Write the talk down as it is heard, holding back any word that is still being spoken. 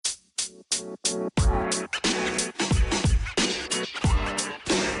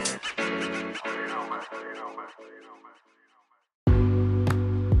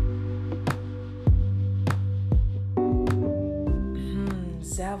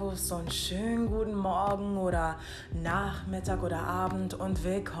Servus und schönen guten Morgen oder Nachmittag oder Abend und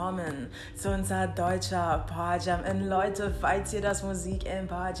willkommen zu unserer deutscher Parjam. Und Leute, falls ihr das Musik im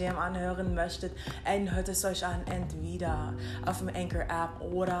Parjam anhören möchtet, hört es euch an, entweder auf dem Anchor-App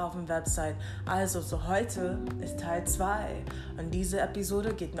oder auf dem Website. Also, so heute ist Teil 2 und diese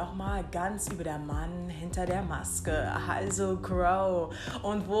Episode geht nochmal ganz über der Mann hinter der Maske, also Crow.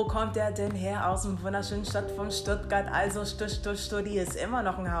 Und wo kommt der denn her? Aus dem wunderschönen Stadt von Stuttgart, also Studi ist immer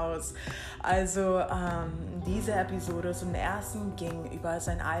noch ein Haus. Also diese Episode zum ersten ging über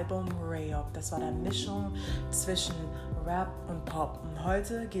sein Album Rayop. Das war eine Mischung zwischen Rap und Pop. Und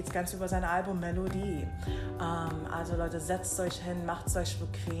heute geht es ganz über sein Album Melodie. Also Leute, setzt euch hin, macht es euch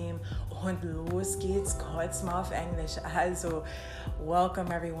bequem und los geht's, kreuz mal auf Englisch. Also,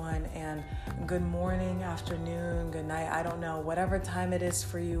 welcome everyone and good morning, afternoon, good night, I don't know, whatever time it is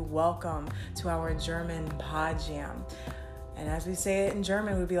for you, welcome to our German Pod Jam. And as we say it in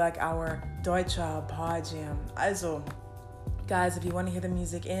German, we'd be like our Deutscher Pod Jam. Also, guys, if you want to hear the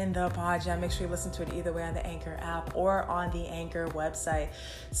music in the Pod Jam, make sure you listen to it either way on the Anchor app or on the Anchor website.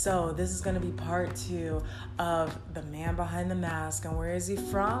 So this is going to be part 2 of The Man Behind the Mask. And where is he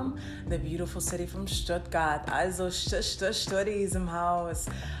from? The beautiful city from Stuttgart. Also, Stutti is im Haus.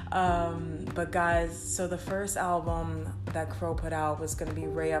 But guys, so the first album that Crow put out was going to be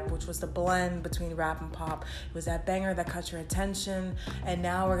Rayup, which was the blend between rap and pop. It was that banger that caught your attention. And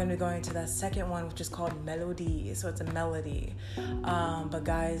now we're going to be going to that second one, which is called Melodie. So it's a melody. But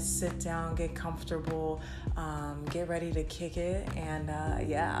guys, sit down, get comfortable, get ready to kick it, and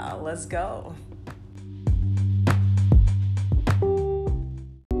yeah, let's go.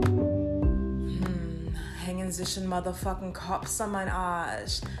 Hängen sich ein motherfucking Cops an mein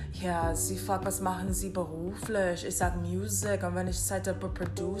Arsch. Ja, sie fragt, was machen sie beruflich? Ich sag Music und wenn ich Zeit habe,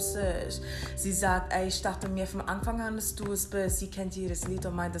 produce ich. Sie sagt, ey, ich dachte mir vom Anfang an, dass du es bist. Sie kennt jedes Lied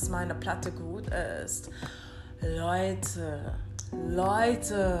und meint, dass meine Platte gut ist. Leute,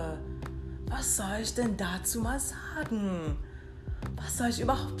 was soll ich denn dazu mal sagen? Was soll ich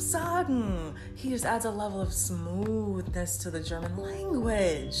überhaupt sagen? He just adds a level of smoothness to the German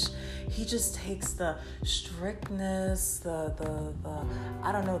language. He just takes the strictness, the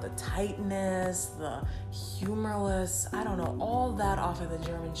I don't know, the tightness, the humorless, I don't know, all that off of the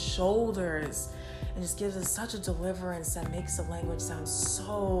German shoulders. And just gives us such a deliverance that makes the language sound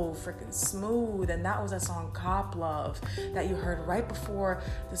so freaking smooth. And that was that song Cop Love that you heard right before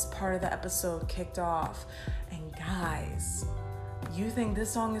this part of the episode kicked off. And guys, you think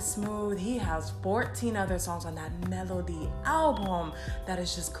this song is smooth? He has 14 other songs on that Melody album that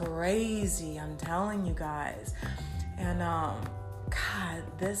is just crazy, I'm telling you guys. And God,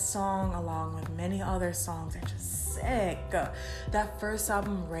 this song, along with many other songs, are just sick. That first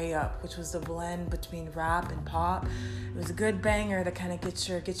album, Rayup, which was the blend between rap and pop, it was a good banger to kind of get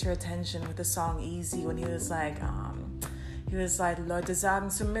your attention with the song Easy, when he was like, Leute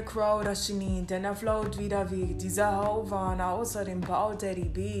sagen zu mir Crow das Genie, denn float wieder wie dieser Hove und außerdem baut die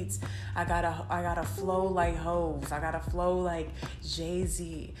Beats. I gotta flow like Hove, I gotta flow like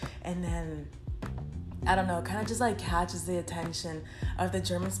Jay-Z, and then I don't know, kind of just like catches the attention of the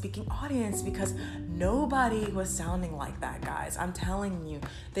German-speaking audience because nobody was sounding like that, guys. I'm telling you,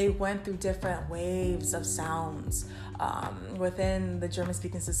 they went through different waves of sounds within the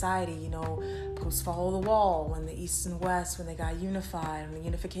German-speaking society, you know, post-Fall of the Wall, when the East and West, when they got unified, when the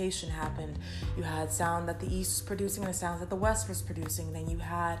unification happened, you had sound that the East was producing and the sounds that the West was producing. Then you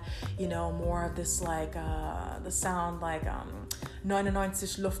had, you know, more of this like, the sound like 99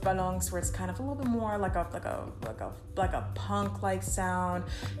 Luftballons, where it's kind of a little bit more like a punk-like sound.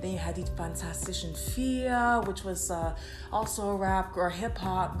 Then you had die Fantastischen Vier, which was also a rap or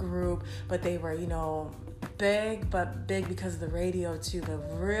hip-hop group, but they were, you know, big because of the radio too, but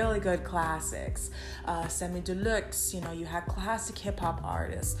really good classics. Semi Deluxe, you know, you had classic hip-hop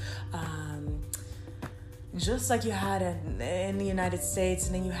artists. Just like you had in the United States,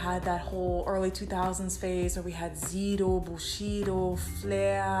 and then you had that whole early 2000s phase where we had Zido, Bushido,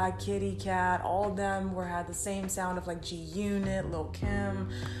 Flair, Kitty Cat, all of them had the same sound of like G-Unit, Lil Kim,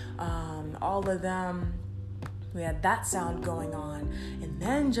 all of them. We had that sound going on. And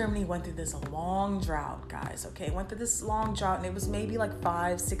then Germany went through this long drought, guys, okay? Went through this long drought, and it was maybe like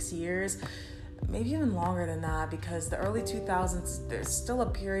 5-6 years, maybe even longer than that, because the early 2000s, there's still a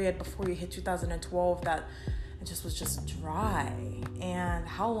period before you hit 2012 that it just was just dry. And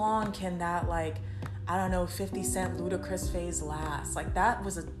how long can that, like, I don't know, 50 Cent Ludacris phase last. Like, that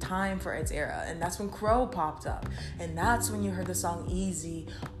was a time for its era. And that's when Crow popped up. And that's when you heard the song Easy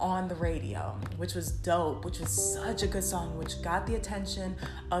on the radio, which was dope, which was such a good song, which got the attention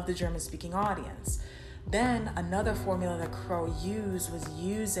of the German-speaking audience. Then another formula that Crow used was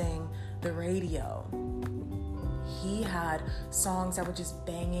using the radio. He had songs that were just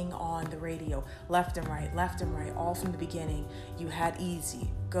banging on the radio, left and right, all from the beginning. You had Easy,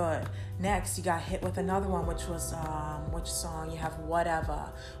 good. Next, you got hit with another one, which was, which song? You have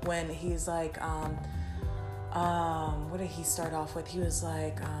Whatever, when he's like, what did he start off with? He was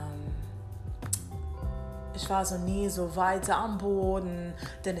like, ich war so nie so weiter am Boden,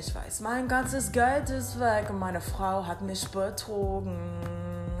 denn ich weiß, mein ganzes Geld ist weg und meine Frau hat mich betrogen.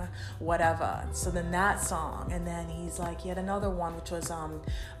 Whatever. So then that song, and then he's like, he had another one which was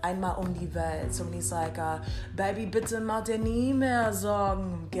Einmal die Welt. So when he's like, Baby, bitte mach dir nie mehr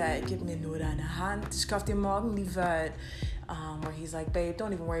Sorgen, Geld, gib mir nur deine Hand, ich kauf dir morgen die Welt. Where he's like, babe,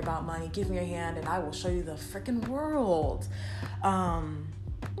 don't even worry about money, give me your hand and I will show you the freaking world.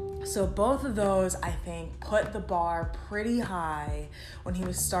 So both of those, I think, put the bar pretty high when he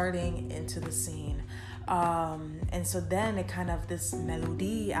was starting into the scene. And so then it kind of, this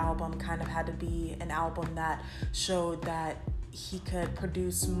Melodie album kind of had to be an album that showed that he could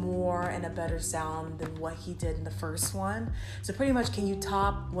produce more and a better sound than what he did in the first one. So pretty much, can you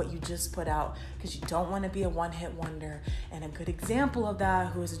top what you just put out? Because you don't want to be a one-hit wonder. And a good example of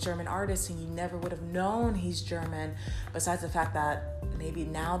that, who is a German artist and you never would have known he's German, besides the fact that maybe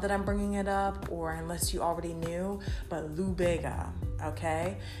now that I'm bringing it up, or unless you already knew, but Lou Bega,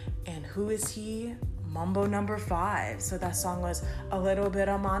 okay? And who is he? Mambo number 5. So that song was a little bit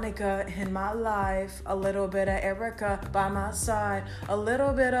of Monica in my life, a little bit of Erica by my side, a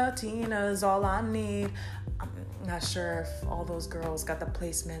little bit of Tina's all I need. I'm not sure if all those girls got the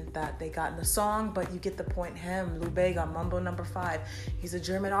placement that they got in the song, but you get the point. Him, Lou Bega, Mambo number 5. He's a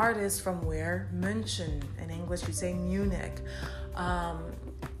German artist from where? München. In English, you say Munich.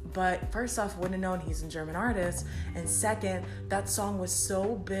 But first off, wouldn't have known he's a German artist. And second, that song was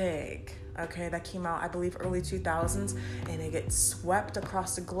so big. Okay, that came out, I believe, early 2000s, and it gets swept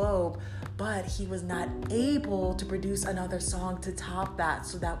across the globe, but he was not able to produce another song to top that,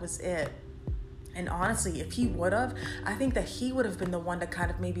 so that was it. And honestly, if he would have, I think that he would have been the one to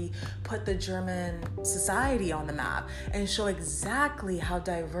kind of maybe put the German society on the map and show exactly how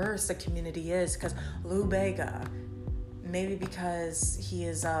diverse the community is, because Lou Bega, maybe because he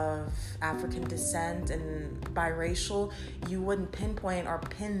is of African descent and biracial, you wouldn't pinpoint or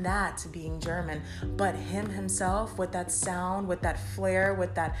pin that to being German. But him himself, with that sound, with that flair,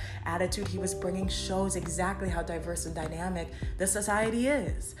 with that attitude he was bringing, shows exactly how diverse and dynamic the society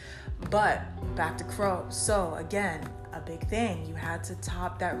is. But back to Crow. So again, a big thing. You had to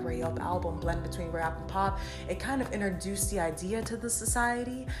top that Ray-Up album, blend between rap and pop. It kind of introduced the idea to the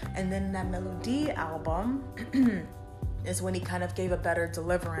society. And then that Melodie album is when he kind of gave a better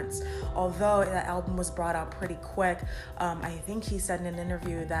deliverance. Although that album was brought out pretty quick, I think he said in an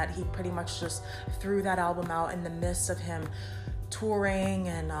interview that he pretty much just threw that album out in the midst of him touring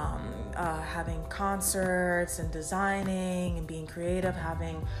and having concerts and designing and being creative,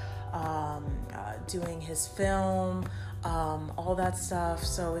 having doing his film, all that stuff.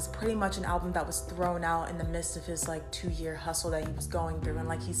 So it's pretty much an album that was thrown out in the midst of his 2-year hustle that he was going through. And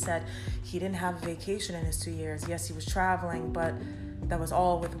like he said, he didn't have a vacation in his 2 years. Yes, he was traveling, but that was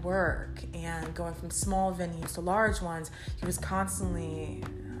all with work and going from small venues to large ones. He was constantly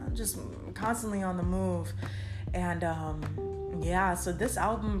on the move. And yeah, so this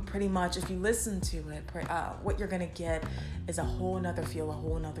album, pretty much, if you listen to it, what you're gonna get is a whole nother feel, a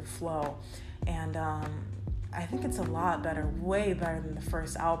whole nother flow. And I think it's a lot better, way better than the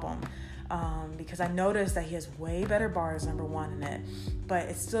first album, because I noticed that he has way better bars, number one, in it, but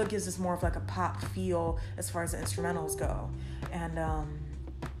it still gives us more of a pop feel as far as the instrumentals go. And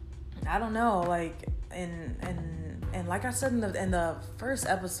I don't know, and like I said in the first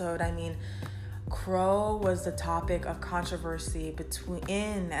episode, I mean, Crow was the topic of controversy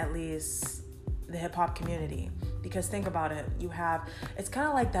in at least the hip-hop community. Because think about it, it's kind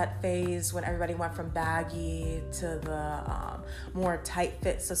of like that phase when everybody went from baggy to the more tight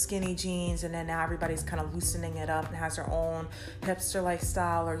fit, so skinny jeans, and then now everybody's kind of loosening it up and has their own hipster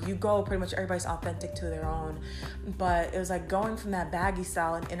lifestyle, or pretty much everybody's authentic to their own. But it was like going from that baggy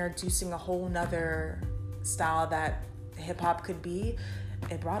style and introducing a whole nother style that hip-hop could be.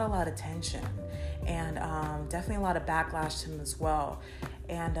 It brought a lot of tension and definitely a lot of backlash to him as well.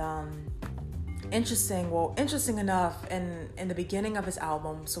 And interesting enough, in the beginning of his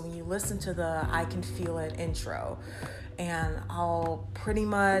album, so when you listen to the I Can Feel It intro, and I'll pretty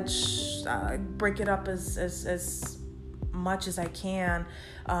much break it up as much as I can.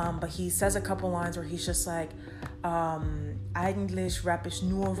 But he says a couple lines where he's just like, eigentlich rap ich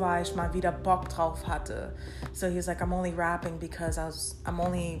nur, weil ich mal wieder Bock drauf hatte. So he's like, I'm only rapping because I'm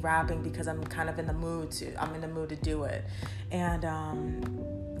kind of in the mood to do it. And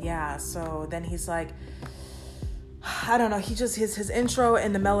so then he's like, I don't know, he just his intro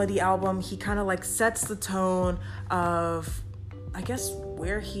and the melody album, he kind of like sets the tone of, I guess,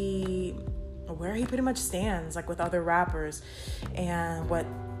 where he pretty much stands, like, with other rappers, and what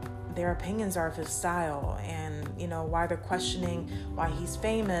their opinions are of his style, and, you know, why they're questioning why he's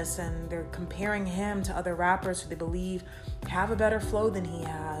famous, and they're comparing him to other rappers who they believe have a better flow than he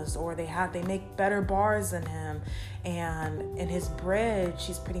has, or they make better bars than him. And in his bridge,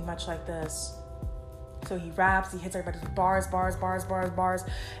 he's pretty much like this. So he raps, he hits everybody's bars,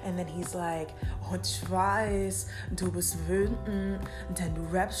 and then he's like, und ich weiß, du bist wütend, denn du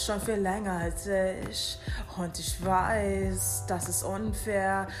rappst schon viel länger als ich. Und ich weiß, das ist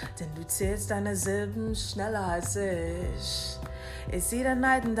unfair, denn du zählst deine Silben schneller als ich. Ich sehe den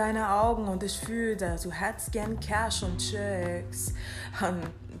Neid in deine Augen und ich fühle, dass du hättest gern Cash und Chicks.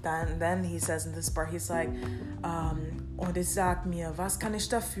 And then he says in this part, he's like, und ich sag mir, was kann ich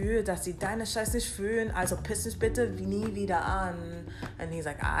dafür, dass sie deine Scheiß nicht fühlen, also piss mich bitte nie wieder an. And he's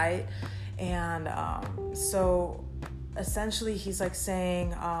like, aight. And so essentially he's like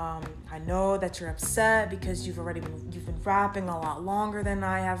saying, I know that you're upset because you've been rapping a lot longer than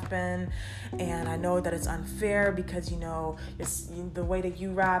I have been, and I know that it's unfair because, you know, the way that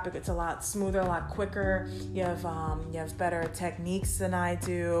you rap, it's a lot smoother, a lot quicker. You have better techniques than I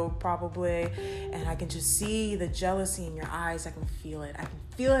do, probably, and I can just see the jealousy in your eyes. I can feel it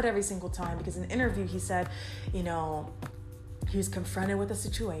every single time, because in an interview he said, you know, he was confronted with a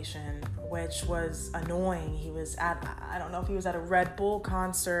situation which was annoying. He was I don't know if he was at a Red Bull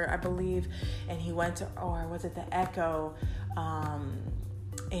concert, I believe, and he went to, or was it the Echo?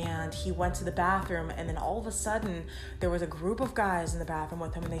 And he went to the bathroom, and then all of a sudden there was a group of guys in the bathroom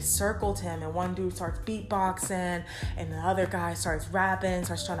with him, and they circled him, and one dude starts beatboxing, and the other guy starts rapping,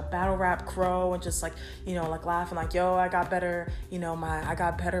 starts trying to battle rap Crow, and just like, you know, like laughing like, yo, I got better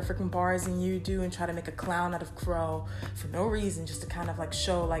freaking bars than you do, and try to make a clown out of Crow for no reason, just to kind of like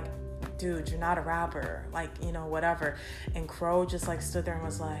show like, dude, you're not a rapper, like, you know, whatever. And Crow just like stood there and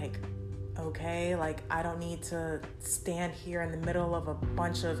was like, okay, like, I don't need to stand here in the middle of a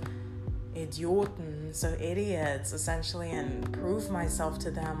bunch of idiots, essentially, and prove myself to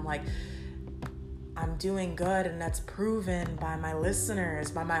them. Like, I'm doing good, and that's proven by my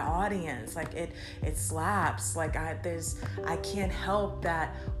listeners, by my audience. Like, it slaps. Like, I can't help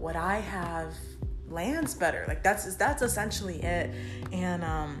that what I have lands better. Like, that's essentially it. And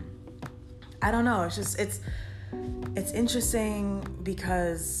I don't know, it's interesting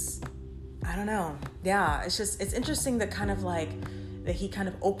because, I don't know. Yeah, it's interesting that kind of like that he kind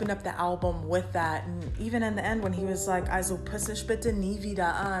of opened up the album with that. And even in the end when he was like, also piss mich bitte nie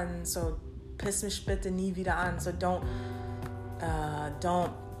wieder an. So piss mich bitte nie wieder an. So don't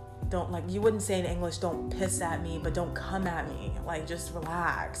like, you wouldn't say in English, don't piss at me, but don't come at me. Like, just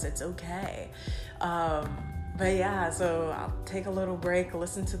relax. It's okay. But yeah, so I'll take a little break,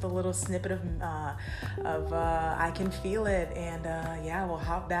 listen to the little snippet of I Can Feel It, and yeah, we'll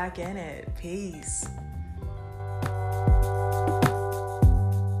hop back in it. Peace.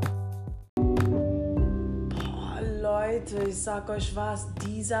 Boah, Leute, ich sag euch was,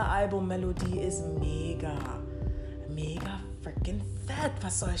 diese Albummelodie ist mega freaking fett.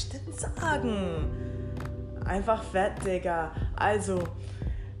 Was soll ich denn sagen? Einfach fett, Digga. Also,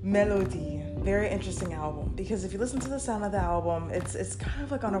 Melody, very interesting album, because if you listen to the sound of the album, it's kind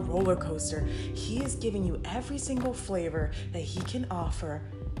of like on a roller coaster. He is giving you every single flavor that he can offer,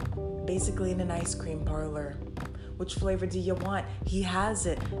 basically in an ice cream parlor. Which flavor do you want? He has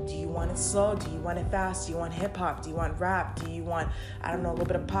it. Do you want it slow? Do you want it fast? Do you want hip hop? Do you want rap? Do you want, I don't know, a little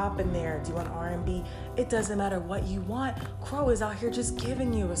bit of pop in there? Do you want R&B? It doesn't matter what you want. Crow is out here just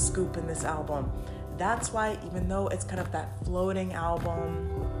giving you a scoop in this album. That's why, even though it's kind of that floating album,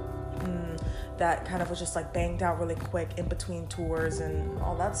 that kind of was just like banged out really quick in between tours and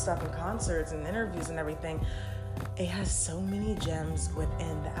all that stuff and concerts and interviews and everything, it has so many gems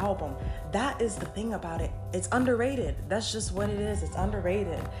within the album. That is the thing about it. It's underrated. That's just what it is. It's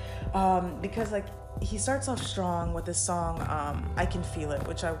underrated. Because like, he starts off strong with this song, I Can Feel It,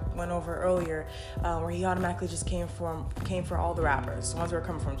 which I went over earlier, where he automatically just came for all the rappers, the ones where we're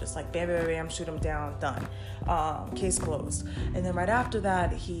coming from, just like bam, bam, bam, shoot them down, done. Case closed. And then right after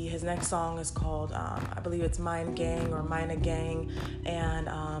that, his next song is called, I believe it's Mine Gang or Mine a Gang, and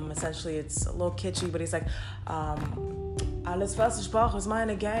essentially it's a little kitschy, but he's like, Alles was ich brauche is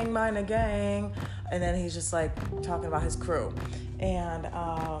meine Gang, meine Gang. And then he's just like talking about his crew. And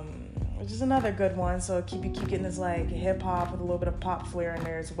which is another good one. So you keep getting this like hip hop with a little bit of pop flair in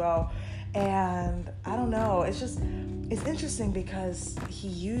there as well. And I don't know, it's interesting because he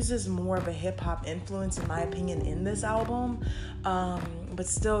uses more of a hip hop influence, in my opinion, in this album, but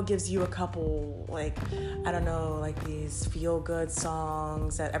still gives you a couple, like, I don't know, like these feel good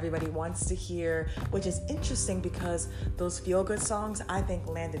songs that everybody wants to hear, which is interesting because those feel good songs I think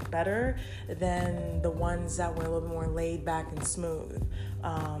landed better than the ones that were a little bit more laid back and smooth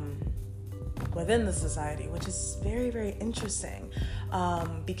within the society, which is very, very interesting,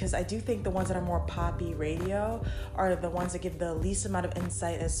 because I do think the ones that are more poppy radio are the ones that give the least amount of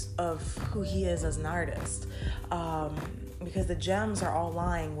insight of who he is as an artist, because the gems are all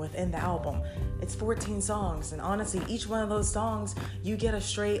lying within the album. It's 14 songs, and honestly, each one of those songs, you get a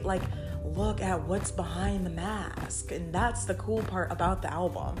straight like look at what's behind the mask, and that's the cool part about the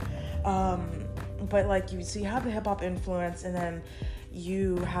album. But like you have the hip-hop influence, and then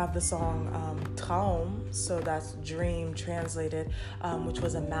you have the song Traum, so that's dream translated, which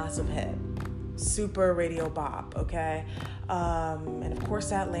was a massive hit. Super radio bop, okay? And of course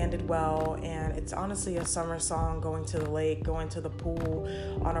that landed well, and it's honestly a summer song, going to the lake, going to the pool,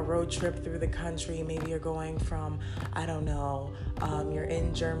 on a road trip through the country. Maybe you're going from, I don't know, you're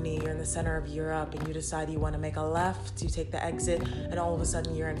in Germany, you're in the center of Europe, and you decide you want to make a left, you take the exit, and all of a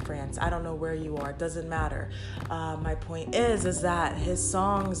sudden you're in France. I don't know where you are, it doesn't matter. My point is that his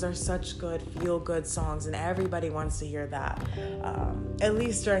songs are such good, feel-good songs, and everybody wants to hear that, at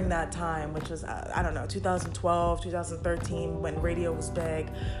least during that time, which was, I don't know, 2012, 2013, when radio was big.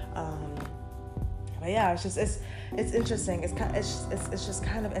 But yeah, it's interesting. It's just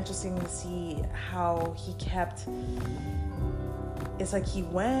kind of interesting to see how he kept. It's like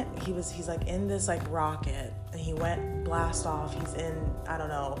he's like in this like rocket, and he went blast off. He's in, I don't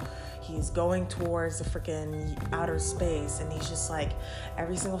know, he's going towards the freaking outer space, and he's just like,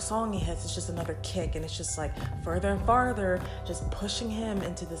 every single song he hits is just another kick, and it's just like further and farther, just pushing him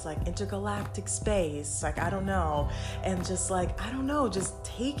into this like intergalactic space, like, I don't know, and just like, I don't know, just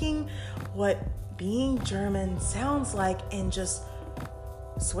taking what being German sounds like and just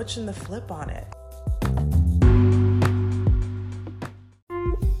switching the flip on it.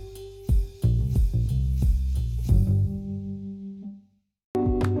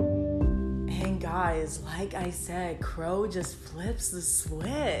 Like I said, Crow just flips the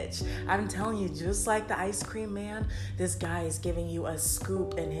switch. I'm telling you, just like the Ice Cream Man, this guy is giving you a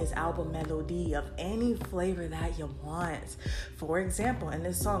scoop in his album Melodie of any flavor that you want. For example, in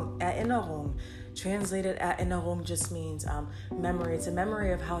this song, Erinnerung, translated Erinnerung just means memory. It's a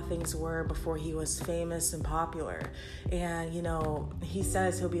memory of how things were before he was famous and popular. And, you know, he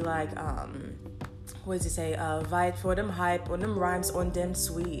says, he'll be like, what does he say? Weit vor dem Hype und dem Rhymes und dem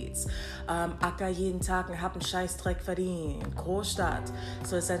Sweets. Acker jeden Tag und hab einen Scheißdreck verdient. Großstadt.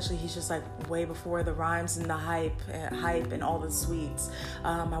 So essentially, he's just like way before the rhymes and the hype and all the sweets.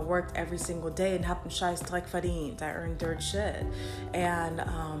 I worked every single day and hab einen Scheißdreck verdient. I earned dirt shit. And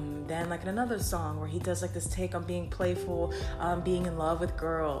then like in another song where he does like this take on being playful, being in love with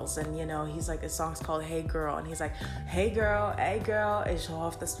girls. And you know, he's like, this song's called Hey Girl. And he's like, hey girl, ich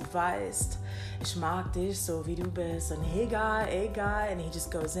hoffe, dass du weißt. Ich mag dich so wie du bist, and egal, and he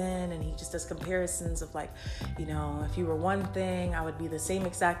just goes in and he just does comparisons of like, you know, if you were one thing, I would be the same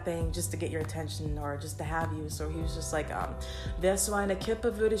exact thing just to get your attention or just to have you. So he was just like, wärst du eine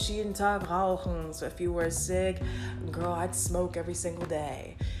Kippe, würde ich jeden Tag rauchen. So if you were a cig, girl, I'd smoke every single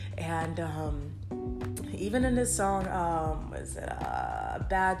day. And even in this song, was it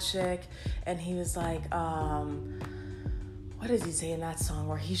Bad Chick, and he was like, what does he say in that song,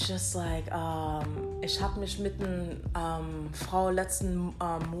 where he's just like, ich hab mich mit einer Frau letzten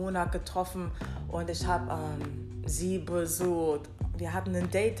Monat getroffen und ich hab sie besucht. Wir hatten ein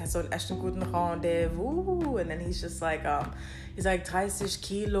Date, so einen echten guten Rendezvous. And then he's just like, he's like 30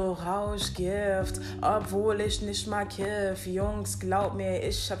 Kilo Rauschgift, obwohl ich nicht mal kiff. Jungs, glaub mir,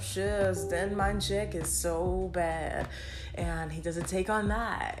 ich hab Schiss, denn mein Jack is so bad. And he does a take on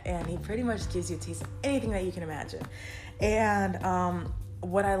that, and he pretty much gives you a taste of anything that you can imagine. And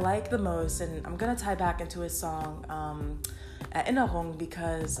what I like the most, and I'm gonna tie back into his song Erinnerung,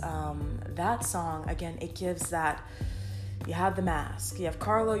 because that song, again, it gives that, you have the mask, you have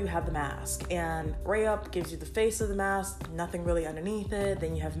Carlo, you have the mask, and Ray Up gives you the face of the mask, nothing really underneath it.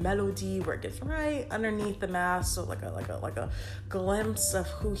 Then you have Melodie, where it gets right underneath the mask, so like a glimpse of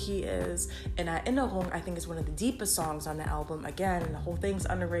who he is. And Erinnerung, I think, is one of the deepest songs on the album. Again, the whole thing's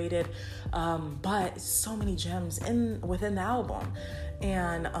underrated, but so many gems within the album.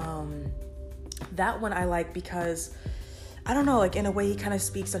 And that one I like because I don't know, like in a way he kind of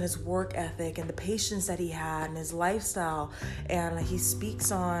speaks on his work ethic and the patience that he had and his lifestyle. And he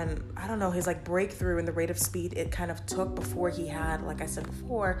speaks on, I don't know, his like breakthrough in the rate of speed it kind of took before he had, like I said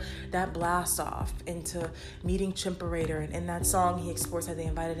before, that blast off into meeting Chimperator. And in that song, he explores how they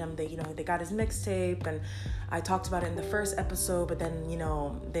invited him. They got his mixtape, and I talked about it in the first episode, but then,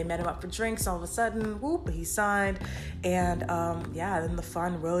 they met him up for drinks. All of a sudden, whoop, he signed. And then the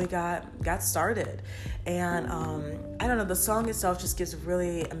fun really got started. And I don't know, the song itself just gives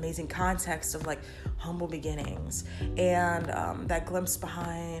really amazing context of like humble beginnings and that glimpse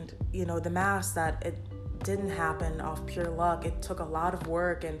behind, the mask, that it didn't happen off pure luck. It took a lot of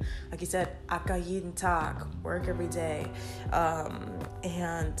work, and like you said, Akka jeden Tag, work every day.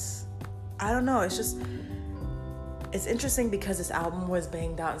 And I don't know, it's interesting because this album was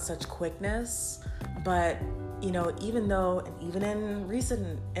banged out in such quickness, but even in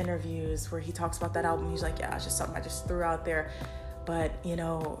recent interviews where he talks about that album, he's like, yeah, it's just something I just threw out there. But,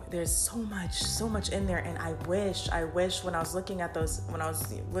 there's so much in there. And I wish when I was looking at when I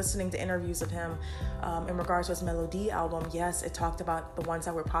was listening to interviews of him in regards to his Melody album, yes, it talked about the ones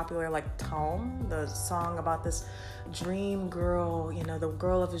that were popular, like Traum, the song about this dream girl, the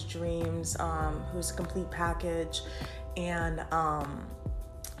girl of his dreams, who's a complete package. And,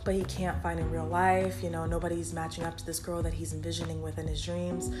 but he can't find in real life, nobody's matching up to this girl that he's envisioning within his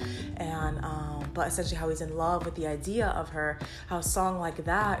dreams. And but essentially how he's in love with the idea of her, how a song like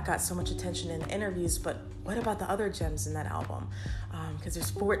that got so much attention in the interviews. But what about the other gems in that album? Because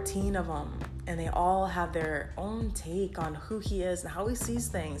there's 14 of them, and they all have their own take on who he is and how he sees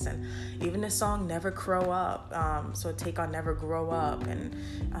things. And even the song Never Grow Up, so a take on Never Grow Up. And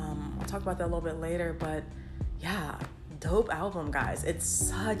I'll talk about that a little bit later, but yeah, dope album, guys. It's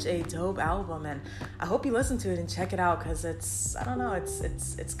such a dope album, and I hope you listen to it and check it out, because it's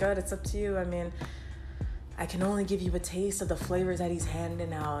good. It's up to you. I mean, I can only give you a taste of the flavors that he's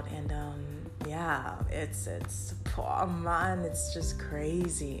handing out, and oh man, it's just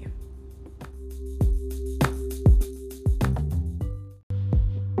crazy.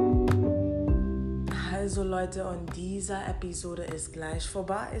 Also Leute, und diese Episode ist gleich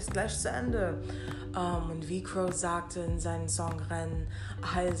vorbei, ist gleich zu Ende. Und wie Crow sagte in seinem Song Rennen,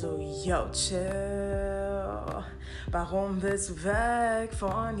 also yo, chill, warum bist du weg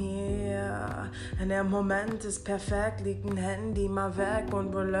von hier? Der Moment ist perfekt, liegt ein Handy mal weg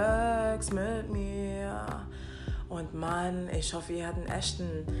und relax mit mir. Und Mann, ich hoffe, ihr hattet einen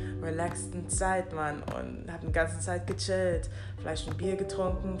echten, relaxten Zeit, Mann, und habt eine ganze Zeit gechillt. Vielleicht ein Bier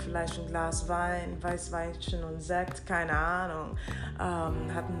getrunken, vielleicht ein Glas Wein, Weißweinchen und Sekt, keine Ahnung.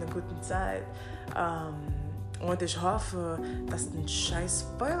 Hatten eine gute Zeit. Und ich hoffe, dass ein scheiß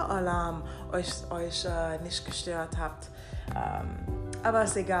Feueralarm euch nicht gestört habt. Aber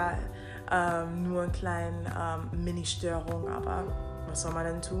ist egal. Nur eine kleine Mini-Störung, aber was soll man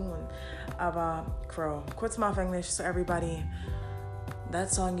denn tun? Aber Crow, kurz mal auf Englisch, so everybody. That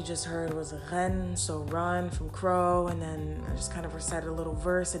song you just heard was Ren, so Run from Crow, and then I just kind of recited a little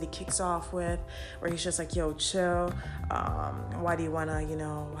verse that he kicks off with, where he's just like, yo, chill, why do you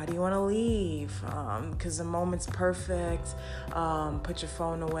wanna leave? Because the moment's perfect, put your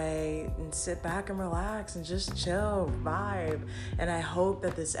phone away and sit back and relax and just chill, vibe. And I hope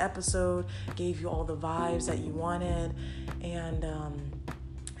that this episode gave you all the vibes that you wanted,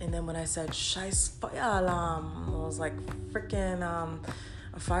 and then when I said scheiß Feueralarm, I was like freaking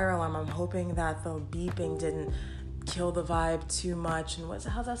a fire alarm. I'm hoping that the beeping didn't kill the vibe too much. And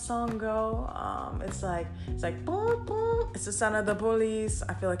how's that song go? It's like boom boom. It's the sound of the police.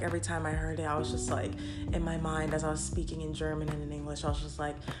 I feel like every time I heard it, I was just like in my mind as I was speaking in German and in English, I was just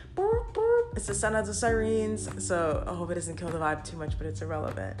like boop boop. It's the sound of the sirens. So I hope it doesn't kill the vibe too much, but it's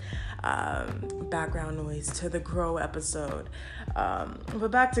irrelevant. Background noise to the Crow episode.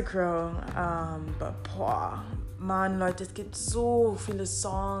 But back to Crow. But boah, Mann, Leute, es gibt so viele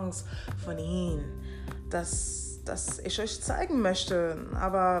Songs von ihm, dass ich euch zeigen möchte.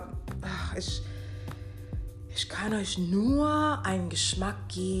 Aber ich kann euch nur einen Geschmack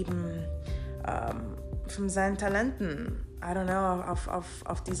geben von seinen Talenten. I don't know,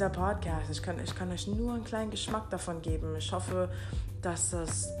 auf dieser Podcast. Ich kann euch nur einen kleinen Geschmack davon geben. Ich hoffe, dass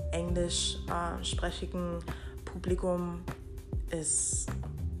das englischsprachigen Publikum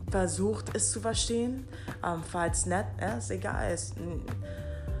versucht, es zu verstehen. Falls nicht, ist egal.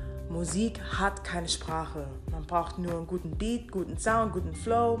 Musik hat keine Sprache. Man braucht nur einen guten Beat, guten Sound, guten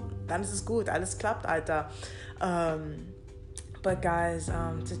Flow. Dann ist es gut. Alles klappt, Alter. But guys,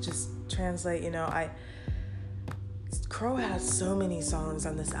 to just translate, Crow has so many songs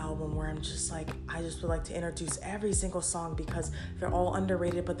on this album where I'm just like, I just would like to introduce every single song because they're all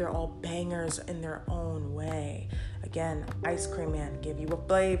underrated, but they're all bangers in their own way. Again, Ice Cream Man, give you a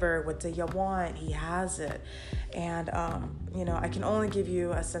flavor. What do you want? He has it. And, I can only give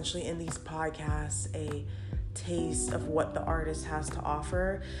you essentially in these podcasts a taste of what the artist has to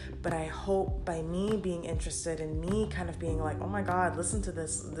offer, but I hope by me being interested and me kind of being like, oh my god, listen to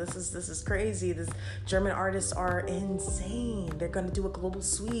this is crazy, this German artists are insane, they're gonna do a global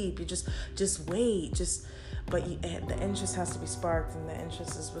sweep, you just wait, but the interest has to be sparked, and the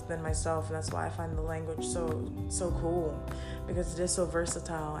interest is within myself, and that's why I find the language so cool, because it is so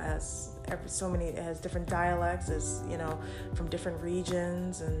versatile, as it has different dialects, as from different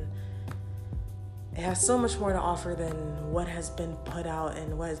regions, and it has so much more to offer than what has been put out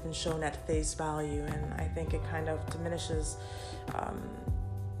and what has been shown at face value. And I think it kind of diminishes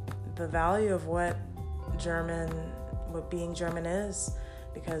the value of what being German is.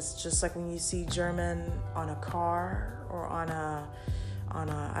 Because just like when you see German on a car or on a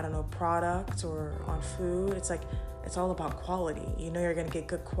I don't know, product or on food, it's like, it's all about quality. You're going to get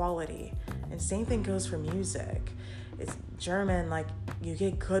good quality. And same thing goes for music. It's German, like, you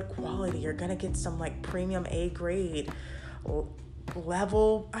get good quality. You're going to get some, like, premium A grade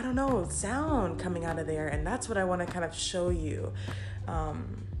level, I don't know, sound coming out of there. And that's what I want to kind of show you.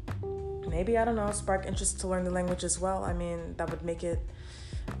 Maybe, I don't know, spark interest to learn the language as well. I mean, that would make it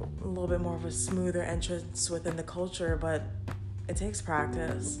a little bit more of a smoother entrance within the culture, but it takes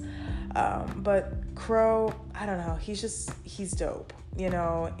practice. But Crow, I don't know, he's dope,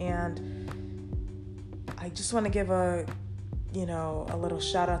 and I just want to give a little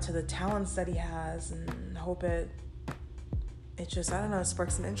shout out to the talents that he has, and hope it just, I don't know,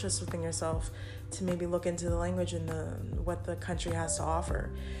 sparks an interest within yourself to maybe look into the language and what the country has to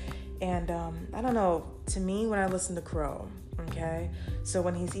offer. And I don't know, to me, when I listen to Crow, okay, so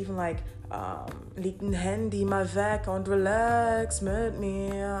when he's even like, leg een handy maar weg and relax mit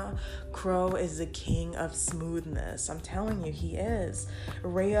mir. Crow is the king of smoothness. I'm telling you, he is.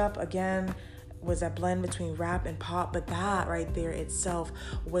 Ray Up, again, was that blend between rap and pop, but that right there itself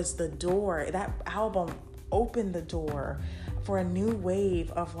was the door. That album opened the door for a new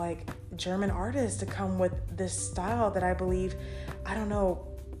wave of like German artists to come with this style that I believe, I don't know,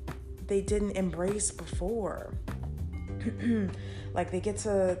 they didn't embrace before. Like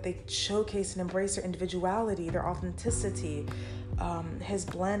they showcase and embrace their individuality, their authenticity, his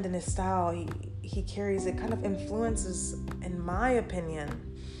blend and his style. He carries, it kind of influences, in my opinion,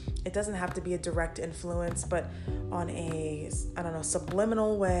 it doesn't have to be a direct influence, but on a, I don't know,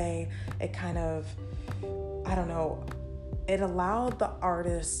 subliminal way, it kind of, I don't know, it allowed the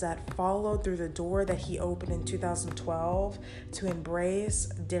artists that followed through the door that he opened in 2012 to embrace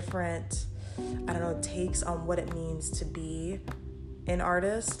different, I don't know, takes on what it means to be an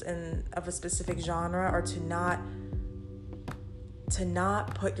artist and of a specific genre, or to not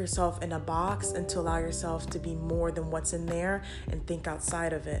put yourself in a box, and to allow yourself to be more than what's in there and think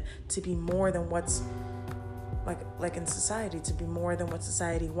outside of it, to be more than what's like in society, to be more than what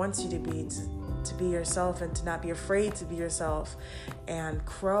society wants you to be, to be yourself, and to not be afraid to be yourself. And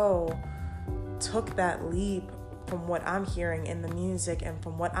Crow took that leap from what I'm hearing in the music, and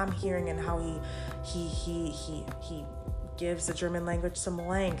from what I'm hearing and how he gives the German language some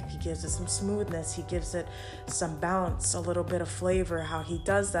length, he gives it some smoothness, he gives it some bounce, a little bit of flavor, how he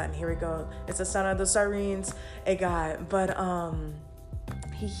does that. And here we go, it's the sound of the sirens, egal. But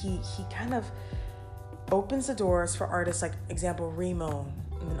he kind of opens the doors for artists like, example, Remo,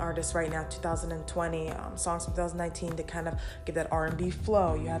 an artist right now, 2020, songs from 2019 to kind of give that R&B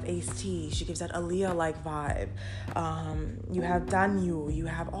flow. You have Ace-T, she gives that Aaliyah-like vibe. You have Danyu, you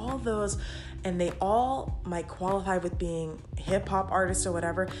have all those, and they all might qualify with being hip-hop artists or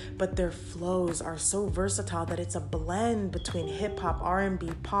whatever, but their flows are so versatile that it's a blend between hip-hop,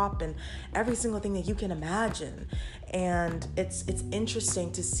 R&B, pop, and every single thing that you can imagine. And it's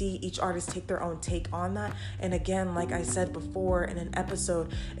interesting to see each artist take their own take on that. And again, like I said before in an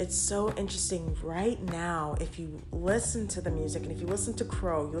episode, it's so interesting right now. If you listen to the music, and if you listen to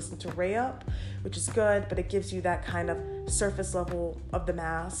Crow, you listen to Ray Up, which is good, but it gives you that kind of surface level of the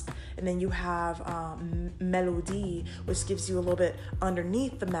mask. And then you have Melody, which gives you a little bit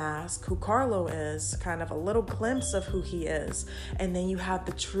underneath the mask who Carlo is, kind of a little glimpse of who he is. And then you have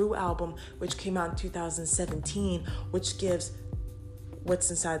the True album, which came out in 2017, which gives what's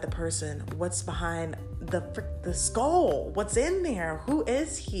inside the person, what's behind the skull, what's in there, who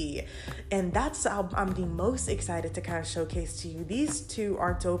is he. And that's the album I'm the most excited to kind of showcase to you. These two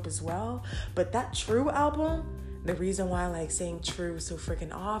are dope as well, but that True album, The reason why I like saying true so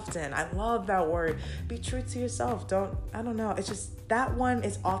freaking often. I love that word. Be true to yourself. I don't know. It's just, that one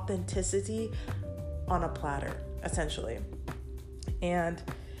is authenticity on a platter, essentially. And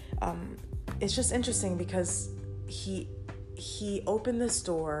it's just interesting because he opened this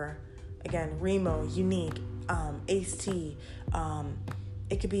door, again, Remo, Unique, Ace T,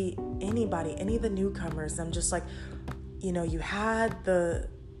 it could be anybody, any of the newcomers. I'm just like, you had the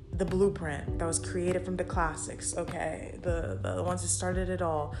blueprint that was created from the classics, okay? The ones that started it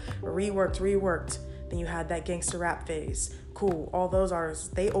all, reworked. Then you had that gangster rap phase. Cool. All those artists,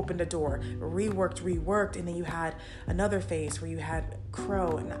 they opened a door, reworked. And then you had another phase where you had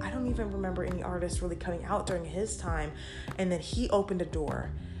Crow. And I don't even remember any artists really coming out during his time. And then he opened a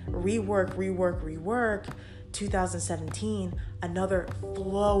door, rework. 2017, another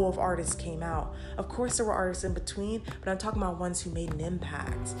flow of artists came out. Of course, there were artists in between, but I'm talking about ones who made an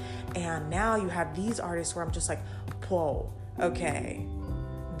impact. And now you have these artists where I'm just like, whoa, okay,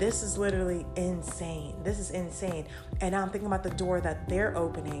 this is literally insane. This is insane. And now I'm thinking about the door that they're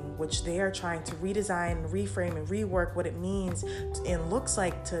opening, which they are trying to redesign, reframe, and rework what it means and looks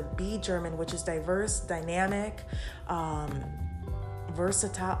like to be German, which is diverse, dynamic,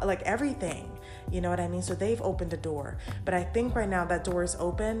 versatile, like everything. You know what I mean? So they've opened a door. But I think right now that door is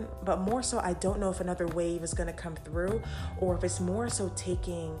open, but more so I don't know if another wave is going to come through or if it's more so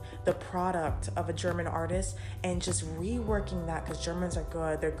taking the product of a German artist and just reworking that, because Germans are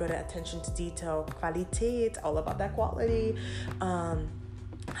good. They're good at attention to detail, Qualität, all about that quality,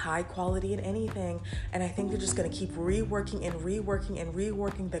 high quality in anything. And I think they're just going to keep reworking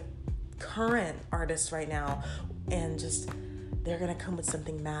the current artists right now, and just they're going to come with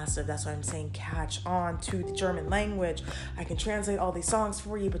something massive. That's why I'm saying catch on to the German language. I can translate all these songs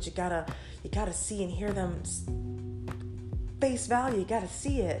for you, but you gotta see and hear them face value. You gotta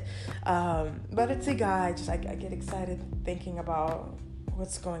see it. But it's a guy. I get excited thinking about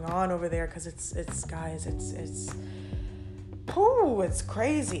what's going on over there, because it's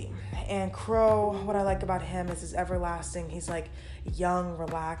crazy. And Crow, what I like about him is his everlasting. He's like young,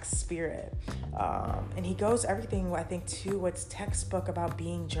 relaxed spirit. And he goes everything, I think, to what's textbook about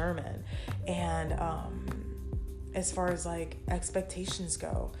being German. And as far as like expectations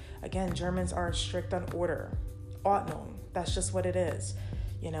go, again, Germans are strict on order. Ordnung. That's just what it is.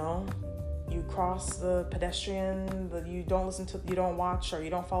 You cross the pedestrian, you don't watch, or you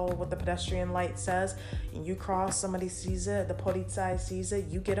don't follow what the pedestrian light says, and you cross, somebody sees it, the Polizei sees it,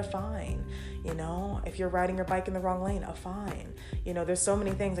 you get a fine. If you're riding your bike in the wrong lane, a fine. There's so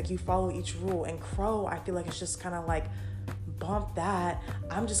many things, like you follow each rule. And Crow, I feel like it's just kind of like, bump that.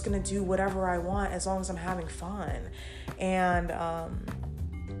 I'm just gonna do whatever I want as long as I'm having fun. And I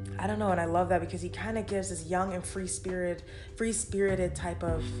don't know, and I love that because he kind of gives this young and free-spirited type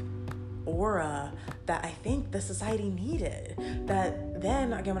of aura that I think the society needed. That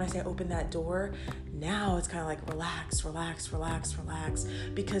then again, when I say open that door, now it's kind of like relax,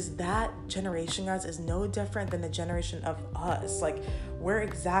 because that generation, guys, is no different than the generation of us. Like, we're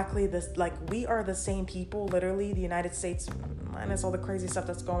exactly this, like, we are the same people, literally, the United States, minus all the crazy stuff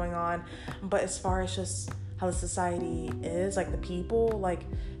that's going on. But as far as just how the society is, like the people, like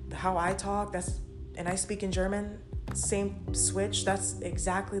how I talk, and I speak in German, same switch, that's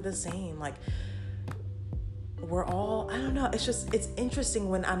exactly the same. Like, we're all, I don't know, it's interesting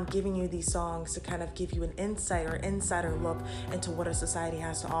when I'm giving you these songs to kind of give you an insight or insider look into what a society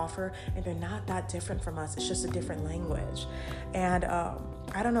has to offer, and they're not that different from us. It's just a different language. And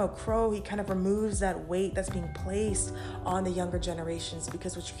I don't know, Crow, he kind of removes that weight that's being placed on the younger generations,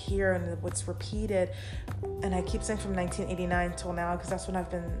 because what you hear and what's repeated, and I keep saying from 1989 till now, because that's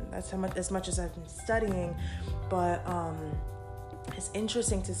as much as I've been studying, but it's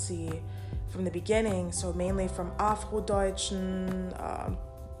interesting to see from the beginning, so mainly from Afrodeutschen,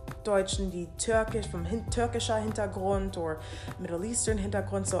 Deutschen, die vom türkischer Hintergrund or Middle Eastern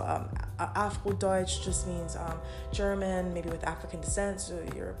Hintergrund. So Afrodeutsch just means German, maybe with African descent, so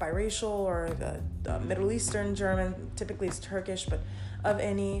you're biracial, or the Middle Eastern German, typically it's Turkish, but of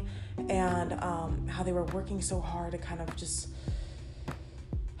any, and how they were working so hard to kind of just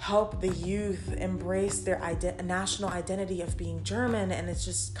help the youth embrace their national identity of being German. And it's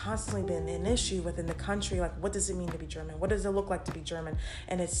just constantly been an issue within the country. Like, what does it mean to be German? What does it look like to be German?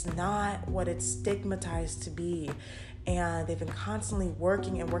 And it's not what it's stigmatized to be. And they've been constantly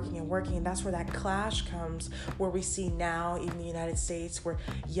working. And that's where that clash comes, where we see now, even in the United States, we're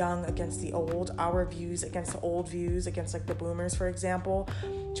young against the old, our views against the old views, against like the boomers, for example.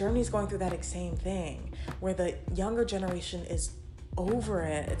 Germany's going through that same thing, where the younger generation is over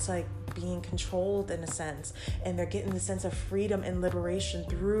it. It's like, being controlled in a sense, and they're getting the sense of freedom and liberation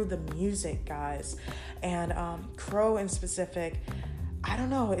through the music, guys. And Crow in specific, I don't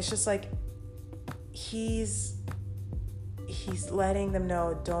know, it's just like he's letting them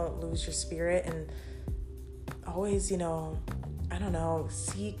know, don't lose your spirit, and always, I don't know,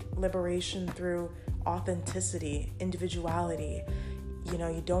 seek liberation through authenticity, individuality.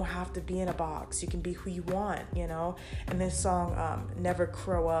 You don't have to be in a box. You can be who you want, And this song, Never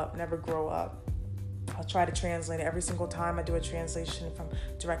Grow Up, Never Grow Up. I'll try to translate it every single time I do a translation from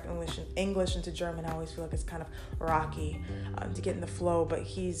direct English into German. I always feel like it's kind of rocky to get in the flow. But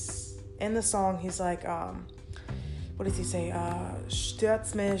he's in the song. He's like, what does he say?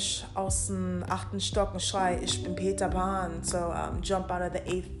 Stürz mich aus dem 8. Stock und schrei, ich bin Peter Pan. So jump out of the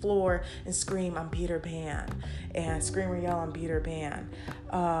 8th floor and scream, I'm Peter Pan. And scream or yell, I'm Peter Pan.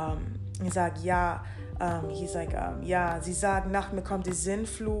 He's like, ja. Ja, sie sagen, nach mir kommt die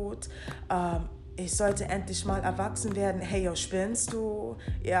Sinnflut. Ich sollte endlich mal erwachsen werden. Hey, yo, spinnst du?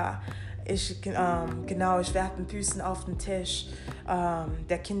 Ja, ich werfe den Füßen auf den Tisch.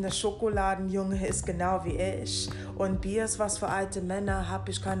 Der Kinderschokoladenjunge ist genau wie ich. Und Bier ist was für alte Männer. Hab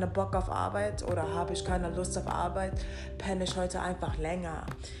ich keinen Bock auf Arbeit oder habe ich keine Lust auf Arbeit, penne ich heute einfach länger.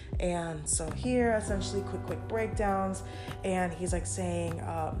 And so here, essentially, quick breakdowns. And he's like saying,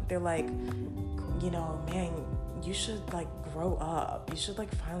 they're like, man, you should like grow up. You should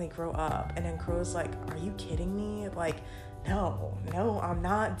like finally grow up. And then Crow's like, are you kidding me? Like, no, I'm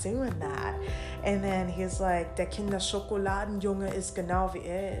not doing that. And then he's like, der Kinderschokoladenjunge ist genau wie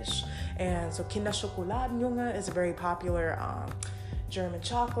ich. And so Kinderschokoladenjunge is a very popular German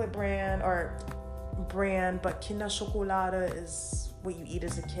chocolate brand, but Kinderschokolade is what you eat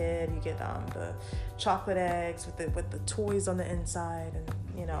as a kid. You get the chocolate eggs with the toys on the inside, and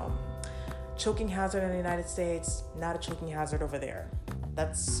choking hazard in the United States, not a choking hazard over there.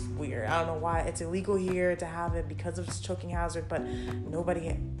 That's weird. I don't know why. It's illegal here to have it because of this choking hazard, but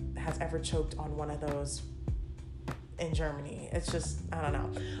nobody has ever choked on one of those in Germany. It's just, I don't know.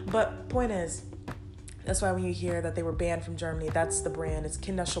 But point is, that's why when you hear that they were banned from Germany, that's the brand. It's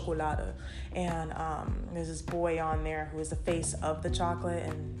Kinderschokolade. And there's this boy on there who is the face of the chocolate,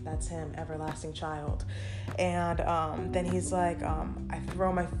 and that's him, Everlasting Child. And then he's like, I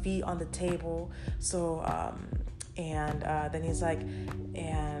throw my feet on the table. So, then he's like,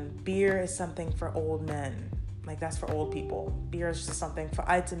 and beer is something for old men. Like, that's for old people. Beer is just something for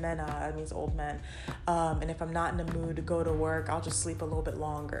alte Männer. That means old men. And if I'm not in the mood to go to work, I'll just sleep a little bit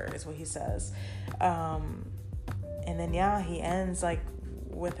longer, is what he says. And then, he ends, like,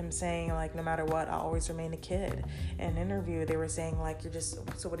 with him saying, like, no matter what, I'll always remain a kid. In an interview, they were saying, like,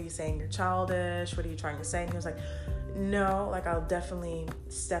 so what are you saying? You're childish? What are you trying to say? And he was like, no, like, I'll definitely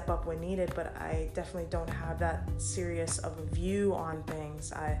step up when needed, but I definitely don't have that serious of a view on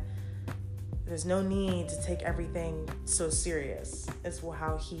things. There's no need to take everything so serious, is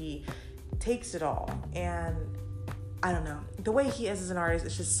how he takes it all. And I don't know, the way he is as an artist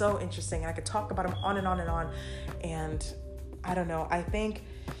is just so interesting, and I could talk about him on and on and on. And I don't know, I think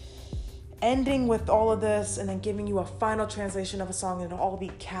ending with all of this and then giving you a final translation of a song, and it'll all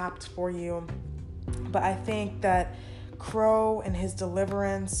be capped for you. But I think that Crow and his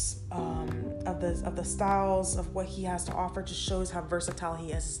deliverance of the styles of what he has to offer just shows how versatile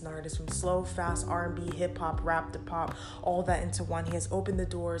he is as an artist, from slow, fast R&B, hip-hop, rap to pop, all that into one. He has opened the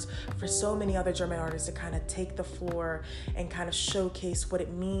doors for so many other German artists to kind of take the floor and kind of showcase what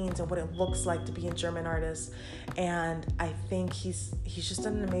it means and what it looks like to be a German artist. And I think he's just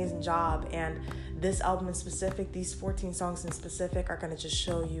done an amazing job. And this album in specific, these 14 songs in specific, are going to just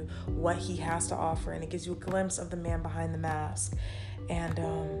show you what he has to offer, and it gives you a glimpse of the man behind the mask. And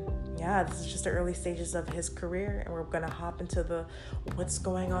this is just the early stages of his career, and we're going to hop into what's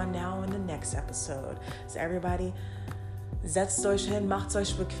going on now in the next episode. So everybody, setzt euch hin, macht's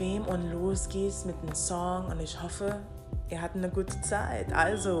euch bequem und los geht's mit dem Song, und ich hoffe, ihr hattet eine gute Zeit.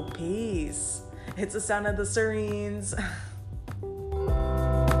 Also, peace. It's the sound of the sirens.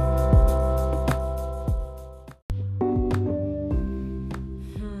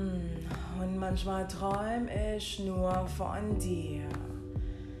 Manchmal träum ich nur von dir.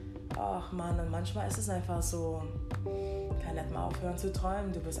 Ach Mann, und manchmal ist es einfach so, kann nicht mal aufhören zu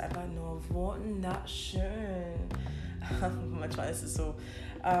träumen, du bist einfach nur wunderschön. Manchmal ist es so.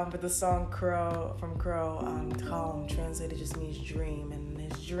 But the song from Crow, Traum, translated just means dream. And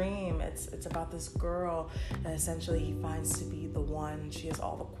his dream, it's about this girl that essentially he finds to be the one. She has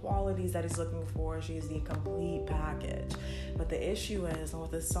all the qualities that he's looking for. She is the complete package. But the issue is, and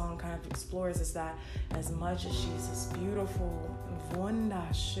what this song kind of explores, is that as much as she's this beautiful,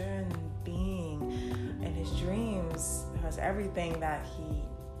 wunderschön being, in his dreams has everything that he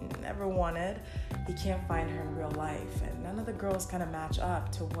never wanted. He can't find her in real life, and none of the girls kind of match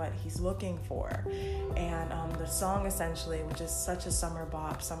up to what he's looking for. And the song essentially, which is such a summer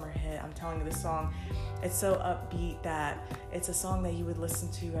bop, summer hit, I'm telling you, this song, it's so upbeat that it's a song that you would listen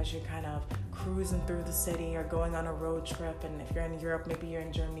to as you're kind of cruising through the city or going on a road trip. And if you're in Europe, maybe you're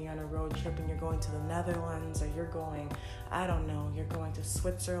in Germany on a road trip and you're going to the Netherlands, or you're going, I don't know, you're going to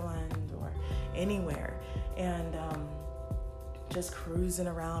Switzerland or anywhere, and just cruising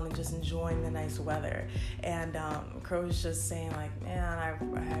around and just enjoying the nice weather. And Crow's just saying like, man,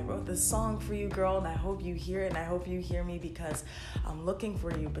 I wrote this song for you, girl, and I hope you hear it, and I hope you hear me because I'm looking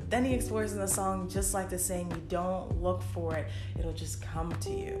for you. But then he explores in the song just like the saying, you don't look for it, it'll just come to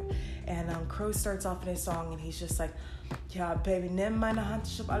you. And Crow starts off in his song and he's just like, ja, Baby, nimm meine Hand,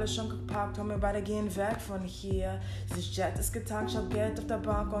 ich hab alles schon gepackt, und wir beide gehen weg von hier. Dieses Jet ist getankt, ich hab Geld auf der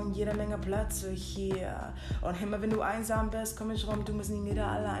Bank und jede Menge Plätze hier. Und immer wenn du einsam bist, komm ich rum, du musst nie wieder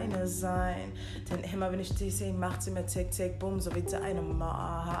alleine sein. Denn immer wenn ich dich sehe, macht sie mir tick, tick, boom, so wie deine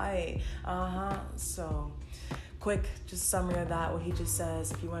Mai. So, quick, just summary of that, what he just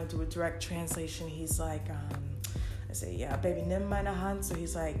says. If you want to do a direct translation, he's like, I say, yeah, baby, nimm meine Hand. So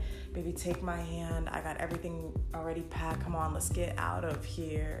he's like, baby, take my hand. I got everything already packed. Come on, let's get out of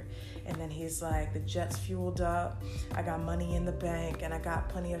here. And then he's like, the jet's fueled up. I got money in the bank, and I got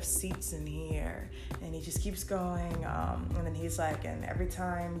plenty of seats in here. And he just keeps going. And then he's like, and every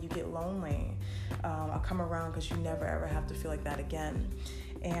time you get lonely, I'll come around because you never ever have to feel like that again.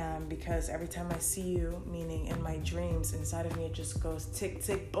 And because every time I see you, meaning in my dreams, inside of me it just goes tick,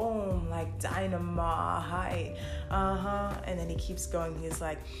 tick, boom, like dynamite. And then he keeps going. He's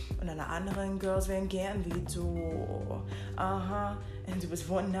like, und alle anderen Girls wären gern wie du. Und du bist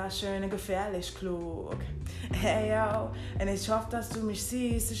wunderschön und gefährlich klug. Hey, yo. Und ich hoffe, dass du mich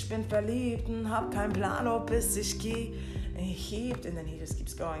siehst. Ich bin verliebt und hab keinen Plan, ob es sich gibt. And then he just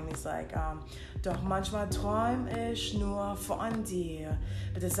keeps going. He's like, doch manchmal träum ich nur von dir.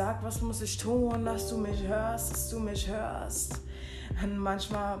 Bitte sag, was muss ich tun, dass du mich hörst. Und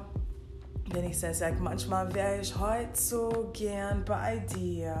manchmal, then he says, like, manchmal wäre ich heute so gern bei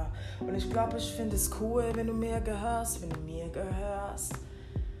dir. Und ich glaube, ich finde es cool, wenn du mir gehörst.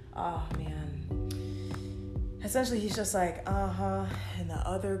 Oh, man. Essentially, he's just like, and the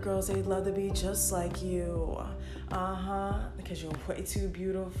other girls, they'd love to be just like you. Because you're way too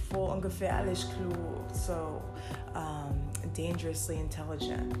beautiful and gefährlich klug. So, dangerously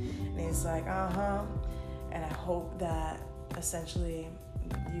intelligent. And he's like, and I hope that essentially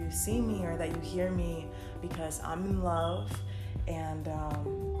you see me or that you hear me because I'm in love. And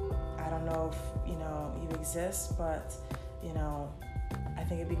I don't know if, you exist, but, I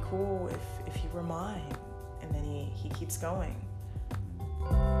think it'd be cool if you were mine. And then he keeps going.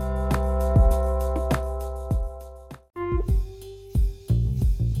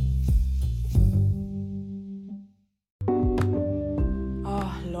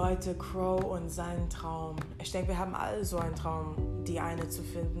 Oh, Leute, Crow und seinen Traum. Ich denke, wir haben alle so einen Traum, die eine zu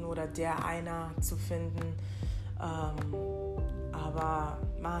finden oder der einer zu finden. Aber,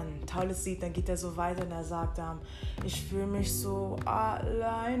 Mann, tolles Lied, dann geht er so weiter und er sagt ich fühle mich so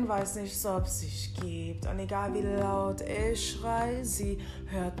allein, weiß nicht, ob es sich gibt. Und egal wie laut ich schrei, sie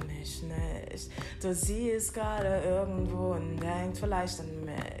hört mich nicht. Doch sie ist gerade irgendwo und denkt vielleicht an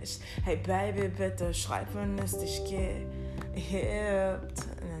mich. Hey Baby, bitte schreib, wenn es dich gibt.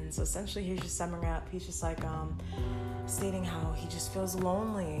 And so essentially he's just summing up. He's just like stating how he just feels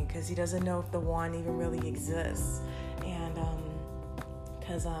lonely because he doesn't know if the one even really exists. And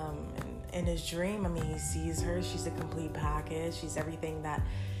because in his dream, he sees her. She's a complete package. She's everything that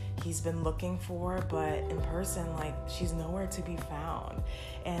he's been looking for, but in person, like, she's nowhere to be found.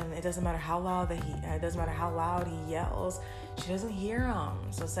 And it doesn't matter how loud he yells, she doesn't hear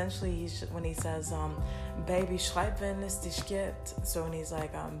him. So essentially, when he says, "Baby, schreib, wenn es dich gibt," so when he's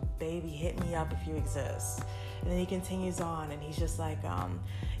like, "Baby, hit me up if you exist," and then he continues on, and he's just like,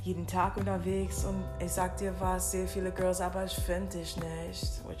 jeden Tag unterwegs und ich sag dir was, sehr viele Girls, aber ich find dich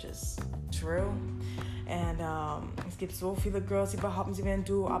nicht, which is true. And es gibt so viele Girls, die behaupten, sie wären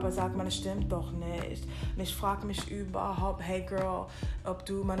du, aber sag mal, es stimmt doch nicht. Und ich frag mich überhaupt, hey Girl, ob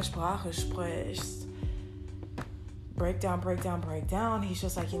du meine Sprache sprichst. Breakdown. He's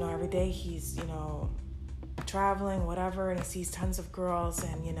just like, every day he's, traveling, whatever, and he sees tons of girls,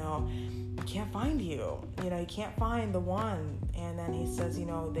 and, he can't find you. He can't find the one. And then he says,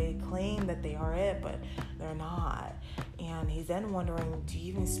 they claim that they are it, but they're not. And he's then wondering, do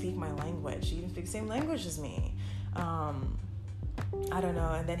you even speak my language? Do you even speak the same language as me? I don't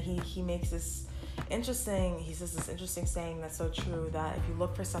know. And then he makes this interesting saying that's so true, that if you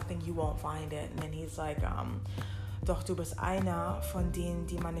look for something, you won't find it. And then he's like, Doch du bist einer von denen,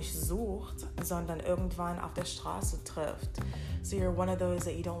 die man nicht sucht, sondern irgendwann auf der Straße trifft. So you're one of those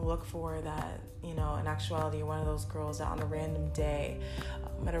that you don't look for that, in actuality, you're one of those girls that on a random day,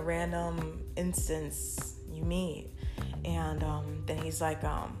 at a random instance, you meet. And then he's like,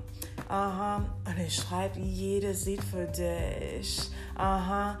 und ich schreibe jedes Lied für dich.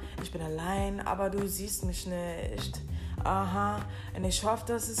 Ich bin allein, aber du siehst mich nicht. Und ich hoffe,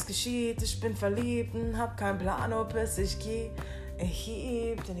 dass es geschieht. Ich bin verliebt und hab keinen Plan, ob es sich gibt. And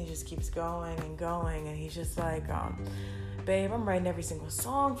he just keeps going and going. And he's just like, babe, I'm writing every single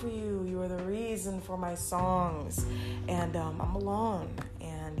song for you. You are the reason for my songs. And I'm alone.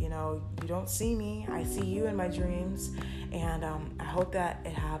 And, you don't see me. I see you in my dreams. And I hope that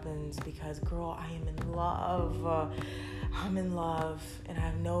it happens because, girl, I am in love. I'm in love. And I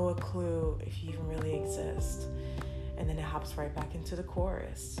have no clue if you even really exist. And then it hops right back into the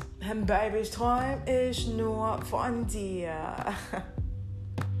chorus. And baby, ich träum ich nur von dir.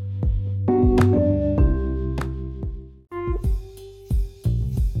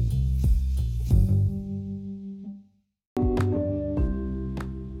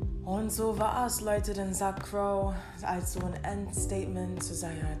 Und so war's, Leute, dann sagt Crow als so ein Endstatement zu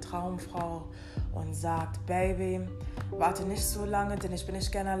seiner Traumfrau und sagt, Baby, warte nicht so lange, denn ich bin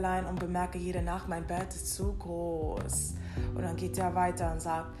nicht gern allein und bemerke jede Nacht, mein Bett ist zu groß. Und dann geht er weiter und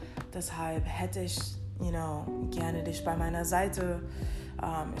sagt, deshalb hätte ich, gerne dich bei meiner Seite.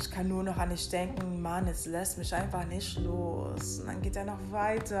 Ich kann nur noch an dich denken, Mann, es lässt mich einfach nicht los. Und dann geht er noch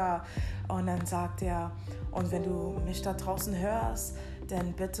weiter und dann sagt er, und wenn du mich da draußen hörst,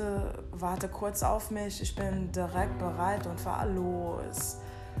 dann bitte warte kurz auf mich, ich bin direkt bereit und fahr los.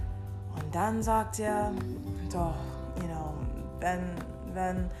 Und dann sagt er, doch,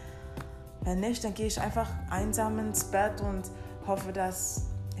 wenn nicht, dann gehe ich einfach einsam ins Bett und hoffe, dass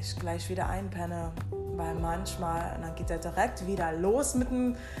ich gleich wieder einpenne. Weil manchmal, und dann geht er direkt wieder los mit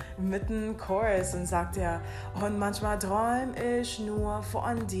dem Chorus und sagt er, und manchmal träum ich nur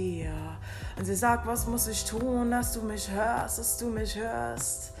von dir. Und sie sagt, was muss ich tun, dass du mich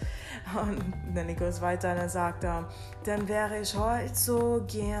hörst. Und dann geht es weiter und dann sagt er, dann wäre ich heute so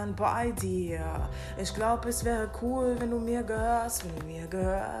gern bei dir. Ich glaube, es wäre cool, wenn du mir gehörst.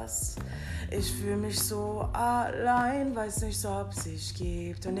 Ich fühle mich so allein, weiß nicht so, ob es sich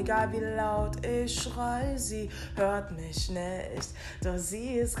gibt. Und egal wie laut ich schrei, sie hört mich nicht. Doch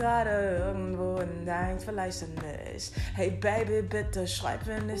sie ist gerade irgendwo und denkt vielleicht an mich. Hey Baby, bitte schreib,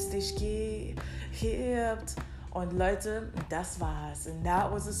 wenn es dich gibt. Und Leute, das war's. And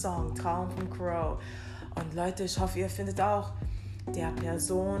that was the song, Traum von Crow. Und Leute, ich hoffe, ihr findet auch der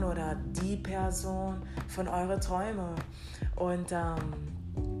Person oder die Person von euren Träumen. Und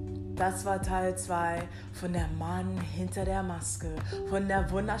das war Teil 2 von der Mann hinter der Maske, von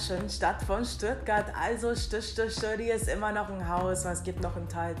der wunderschönen Stadt von Stuttgart. Also Stuttgart ist immer noch ein Haus, was gibt noch einen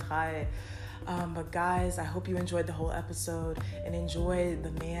Teil 3. But guys, I hope you enjoyed the whole episode and enjoy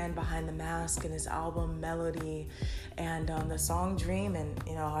the man behind the mask and his album Melody and the song Dream. And,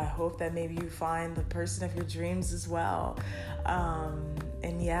 I hope that maybe you find the person of your dreams as well.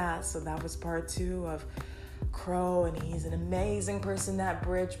 And yeah, so that was part 2 of Crow, and he's an amazing person, that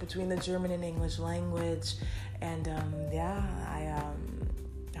bridge between the German and English language. And I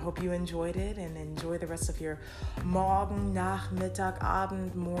hope you enjoyed it and enjoy the rest of your Morgen, Nachmittag,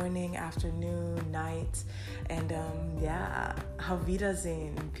 Abend, morning, afternoon, night. And auf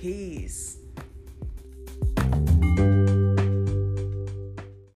Wiedersehen. Peace.